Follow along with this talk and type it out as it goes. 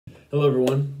Hello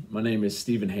everyone, my name is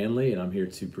Stephen Hanley and I'm here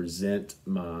to present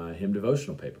my hymn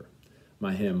devotional paper.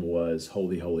 My hymn was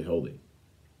Holy, Holy, Holy.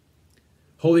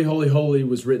 Holy, Holy, Holy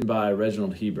was written by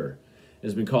Reginald Heber and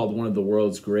has been called one of the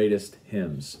world's greatest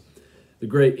hymns. The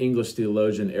great English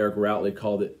theologian Eric Routley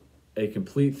called it a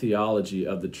complete theology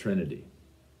of the Trinity.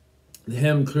 The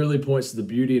hymn clearly points to the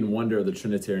beauty and wonder of the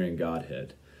Trinitarian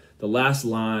Godhead. The last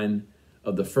line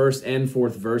of the first and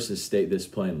fourth verses state this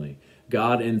plainly: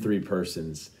 God in three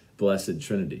persons, blessed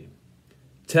Trinity.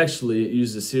 Textually, it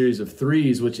uses a series of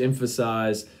threes which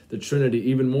emphasize the Trinity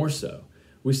even more so.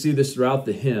 We see this throughout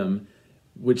the hymn,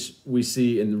 which we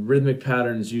see in rhythmic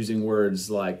patterns using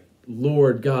words like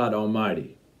Lord God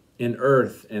Almighty, in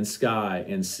earth and sky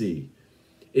and sea.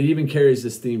 It even carries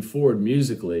this theme forward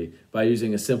musically by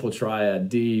using a simple triad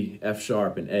D, F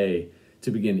sharp, and A to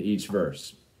begin each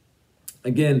verse.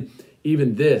 Again,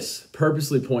 even this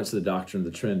purposely points to the doctrine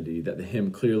of the Trinity that the hymn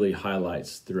clearly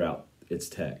highlights throughout its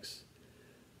text.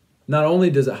 Not only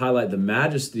does it highlight the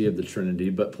majesty of the Trinity,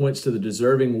 but points to the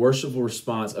deserving worshipful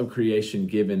response of creation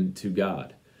given to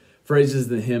God. Phrases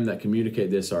in the hymn that communicate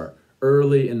this are,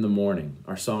 early in the morning,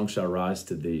 our song shall rise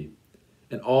to thee,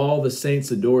 and all the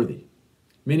saints adore thee.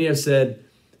 Many have said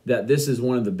that this is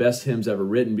one of the best hymns ever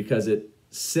written because it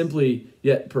simply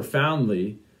yet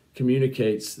profoundly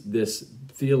communicates this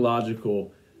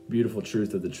theological, beautiful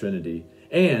truth of the Trinity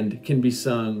and can be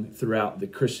sung throughout the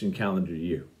Christian calendar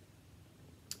year.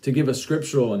 To give a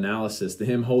scriptural analysis, the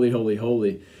hymn Holy, Holy,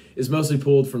 Holy is mostly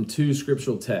pulled from two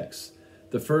scriptural texts.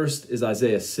 The first is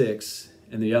Isaiah 6,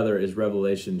 and the other is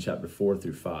Revelation chapter 4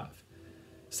 through 5.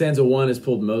 Stanza 1 is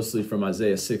pulled mostly from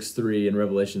Isaiah 6:3 and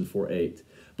Revelation 4:8.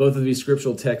 Both of these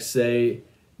scriptural texts say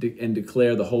and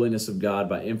declare the holiness of God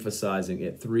by emphasizing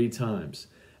it 3 times.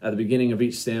 At the beginning of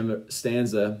each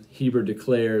stanza, Heber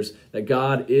declares that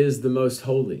God is the most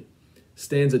holy.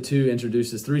 Stanza 2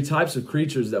 introduces 3 types of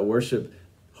creatures that worship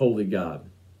holy God: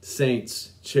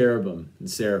 saints, cherubim, and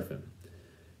seraphim.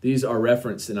 These are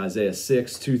referenced in Isaiah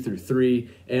 6, 2 through 3,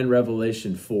 and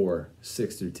Revelation 4,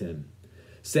 6 through 10.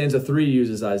 Stanza 3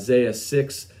 uses Isaiah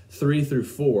 6, 3 through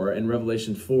 4, and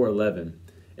Revelation 4, 11,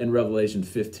 and Revelation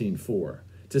 15, 4,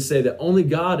 to say that only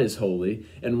God is holy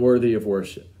and worthy of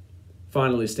worship.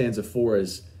 Finally, stanza 4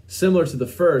 is similar to the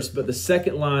first, but the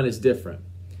second line is different.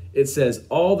 It says,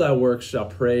 all thy works shall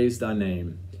praise thy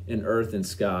name in earth and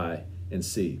sky and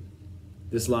sea.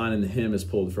 This line in the hymn is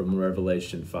pulled from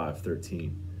Revelation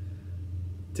 5:13.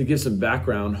 To give some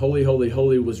background, Holy, Holy,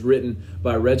 Holy was written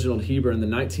by Reginald Heber in the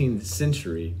 19th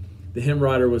century. The hymn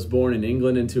writer was born in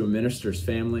England into a minister's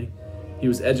family. He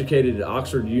was educated at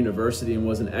Oxford University and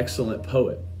was an excellent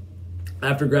poet.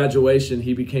 After graduation,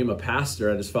 he became a pastor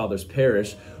at his father's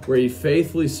parish, where he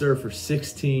faithfully served for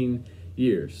 16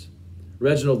 years.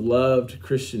 Reginald loved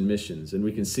Christian missions, and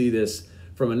we can see this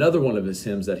from another one of his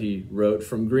hymns that he wrote,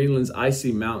 From Greenland's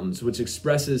Icy Mountains, which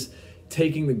expresses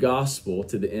taking the gospel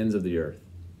to the ends of the earth.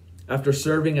 After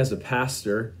serving as a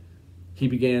pastor, he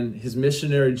began his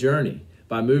missionary journey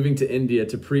by moving to India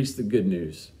to preach the good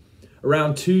news.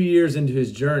 Around 2 years into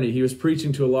his journey, he was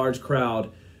preaching to a large crowd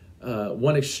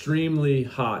one extremely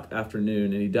hot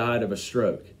afternoon, and he died of a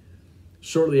stroke.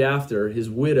 Shortly after, his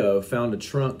widow found a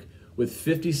trunk with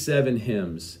 57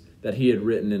 hymns that he had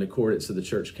written in accordance to the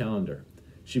church calendar.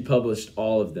 She published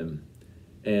all of them,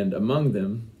 and among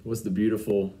them was the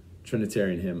beautiful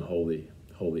Trinitarian hymn, Holy,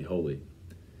 Holy, Holy.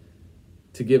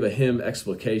 To give a hymn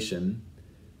explication,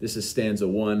 this is stanza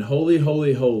 1. Holy,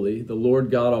 holy, holy, the Lord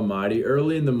God Almighty,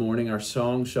 early in the morning our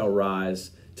song shall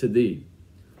rise to thee.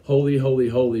 Holy, holy,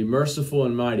 holy, merciful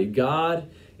and mighty, God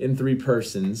in three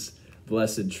persons,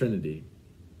 blessed Trinity.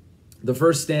 The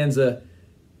first stanza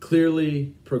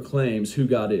clearly proclaims who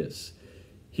God is.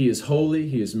 He is holy,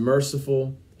 he is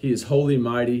merciful, he is holy,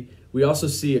 mighty. We also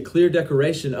see a clear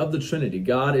declaration of the Trinity.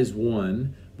 God is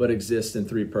one, but exists in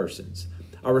 3 persons.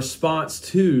 Our response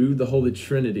to the Holy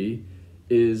Trinity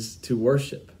is to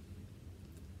worship.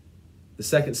 The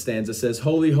second stanza says,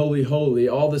 Holy, holy, holy,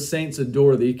 all the saints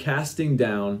adore thee, casting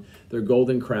down their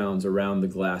golden crowns around the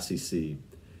glassy sea.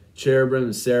 Cherubim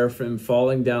and seraphim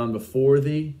falling down before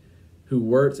thee, who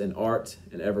wert and art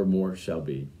and evermore shall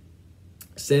be.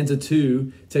 Stanza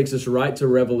 2 takes us right to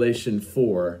Revelation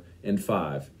 4 and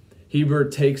 5. Heber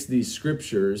takes these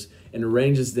scriptures and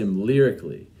arranges them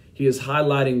lyrically. He is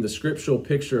highlighting the scriptural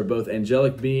picture of both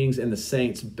angelic beings and the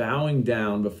saints bowing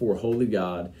down before holy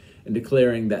God and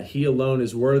declaring that he alone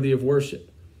is worthy of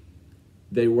worship.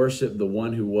 They worship the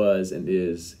one who was and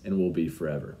is and will be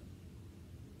forever.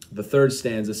 The third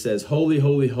stanza says, Holy,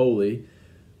 holy, holy,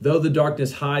 though the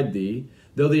darkness hide thee,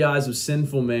 though the eyes of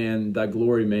sinful man thy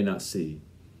glory may not see.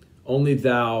 Only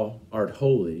thou art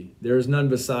holy. There is none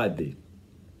beside thee,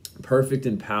 perfect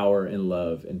in power and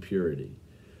love and purity.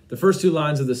 The first two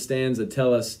lines of the stanza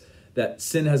tell us that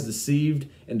sin has deceived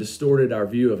and distorted our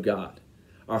view of God.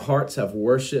 Our hearts have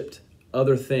worshiped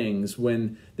other things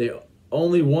when the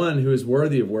only one who is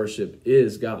worthy of worship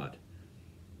is God.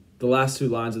 The last two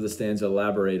lines of the stanza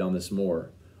elaborate on this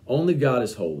more. Only God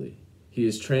is holy. He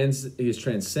is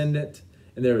transcendent,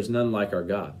 and there is none like our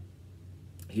God.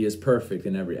 He is perfect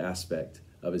in every aspect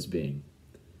of his being.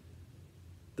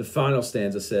 The final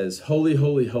stanza says, Holy,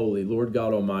 holy, holy, Lord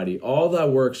God Almighty, all thy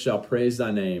works shall praise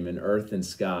thy name in earth and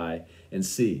sky and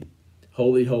sea.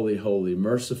 Holy, holy, holy,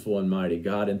 merciful and mighty,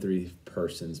 God in three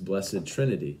persons, blessed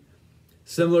Trinity.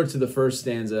 Similar to the first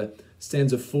stanza,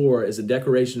 stanza 4 is a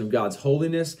declaration of God's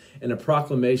holiness and a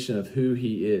proclamation of who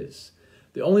he is.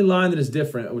 The only line that is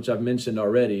different, which I've mentioned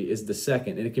already, is the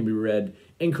second, and it can be read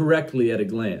incorrectly at a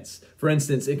glance. For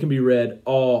instance, it can be read,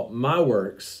 all my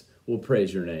works will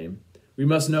praise your name. We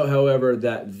must note, however,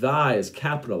 that thy is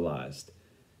capitalized,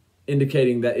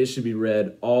 indicating that it should be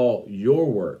read, all your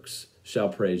works shall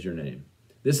praise your name.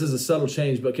 This is a subtle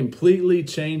change, but completely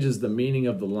changes the meaning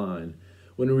of the line.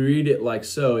 When we read it like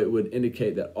so, it would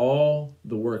indicate that all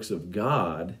the works of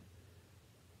God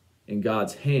in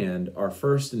God's hand are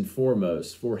first and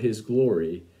foremost for his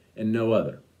glory and no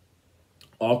other.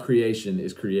 All creation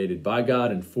is created by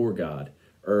God and for God,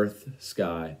 earth,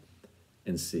 sky,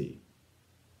 and sea.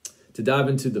 To dive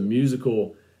into the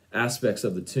musical aspects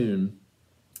of the tune,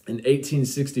 in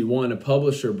 1861, a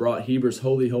publisher brought Heber's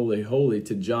Holy, Holy, Holy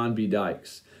to John B.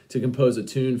 Dykes to compose a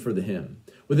tune for the hymn.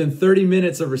 Within 30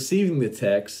 minutes of receiving the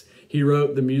text, he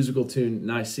wrote the musical tune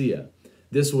Nicaea.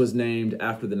 This was named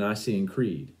after the Nicene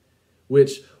Creed,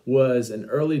 which was an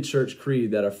early church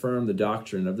creed that affirmed the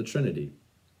doctrine of the Trinity.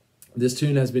 This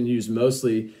tune has been used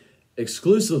mostly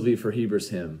exclusively for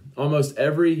Heber's hymn. Almost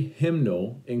every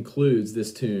hymnal includes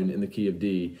this tune in the key of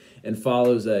D and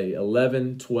follows a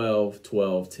 11, 12,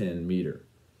 12, 10 meter.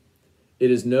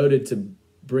 It is noted to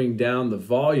bring down the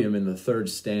volume in the third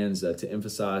stanza to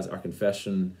emphasize our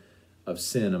confession of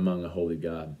sin among a holy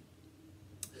God.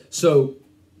 So,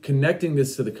 connecting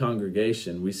this to the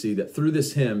congregation, we see that through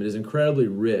this hymn, it is incredibly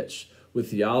rich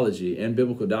with theology and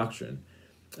biblical doctrine,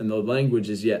 and the language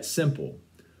is yet simple.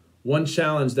 One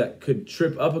challenge that could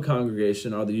trip up a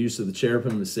congregation are the use of the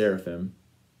cherubim and the seraphim.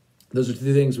 Those are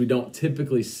two things we don't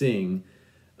typically sing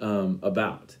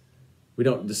about. We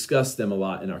don't discuss them a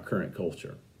lot in our current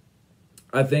culture.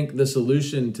 I think the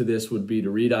solution to this would be to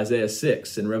read Isaiah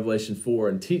 6 and Revelation 4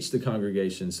 and teach the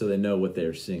congregation so they know what they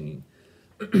are singing.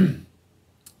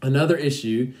 Another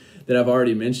issue that I've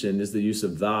already mentioned is the use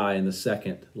of thy in the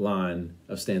second line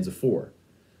of stanza 4.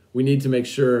 We need to make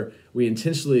sure we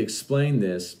intentionally explain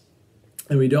this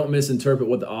and we don't misinterpret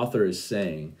what the author is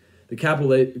saying. The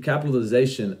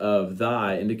capitalization of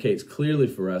thy indicates clearly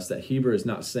for us that Heber is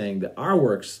not saying that our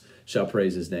works shall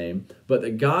praise his name, but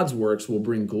that God's works will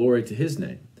bring glory to his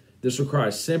name. This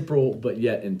requires simple but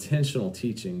yet intentional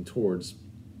teaching towards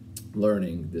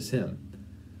learning this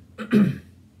hymn.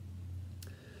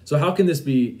 So how can this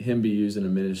hymn be used in a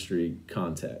ministry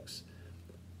context?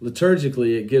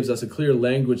 Liturgically, it gives us a clear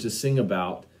language to sing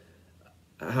about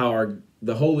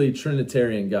the Holy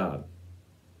Trinitarian God.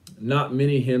 Not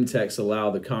many hymn texts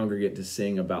allow the congregant to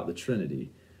sing about the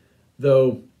Trinity.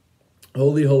 Though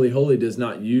Holy, Holy, Holy does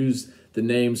not use the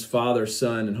names Father,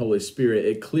 Son, and Holy Spirit,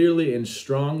 it clearly and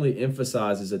strongly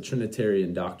emphasizes a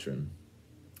Trinitarian doctrine.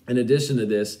 In addition to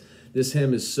this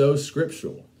hymn is so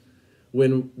scriptural.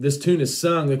 When this tune is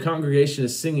sung, the congregation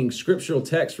is singing scriptural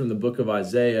texts from the book of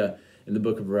Isaiah and the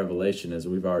book of Revelation, as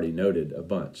we've already noted a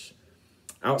bunch.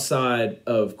 Outside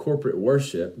of corporate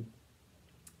worship,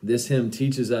 this hymn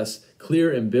teaches us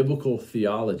clear and biblical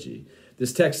theology.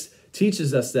 This text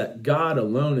teaches us that God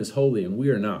alone is holy and we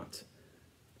are not.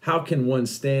 How can one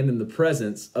stand in the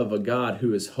presence of a God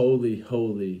who is holy,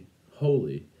 holy,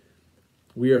 holy?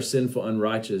 We are sinful,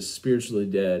 unrighteous, spiritually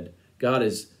dead. God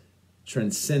is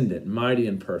transcendent, mighty,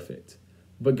 and perfect.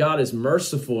 But God is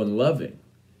merciful and loving.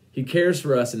 He cares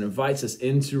for us and invites us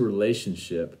into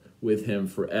relationship with him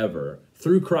forever.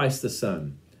 Through Christ the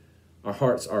Son, our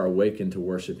hearts are awakened to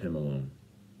worship him alone.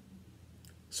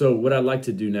 So what I'd like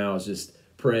to do now is just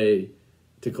pray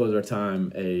to close our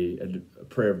time, a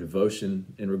prayer of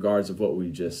devotion in regards of what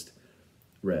we just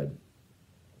read.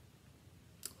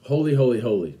 Holy, holy,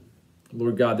 holy.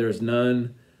 Lord God, there is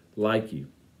none like you.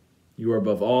 You are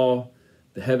above all.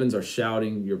 The heavens are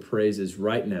shouting your praises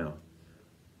right now.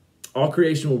 All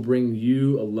creation will bring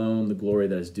you alone the glory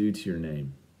that is due to your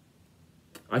name.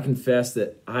 I confess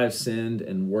that I have sinned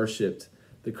and worshiped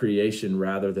the creation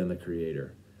rather than the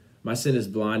Creator. My sin has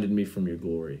blinded me from your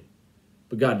glory.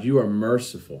 But God, you are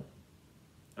merciful.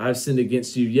 I have sinned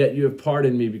against you, yet you have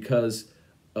pardoned me because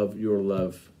of your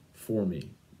love for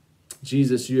me.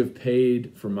 Jesus, you have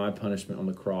paid for my punishment on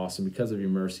the cross, and because of your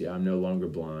mercy, I'm no longer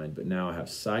blind, but now I have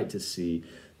sight to see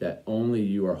that only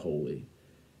you are holy,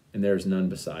 and there is none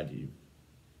beside you.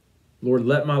 Lord,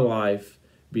 let my life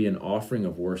be an offering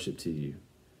of worship to you.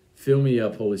 Fill me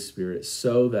up, Holy Spirit,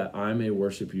 so that I may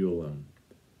worship you alone.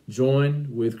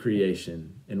 Join with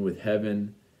creation and with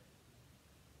heaven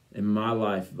in my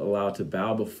life, allow it to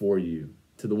bow before you,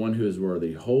 to the one who is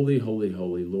worthy. Holy, holy,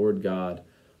 holy, Lord God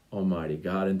Almighty,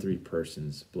 God in three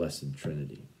persons, blessed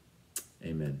Trinity.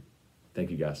 Amen.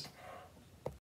 Thank you, guys.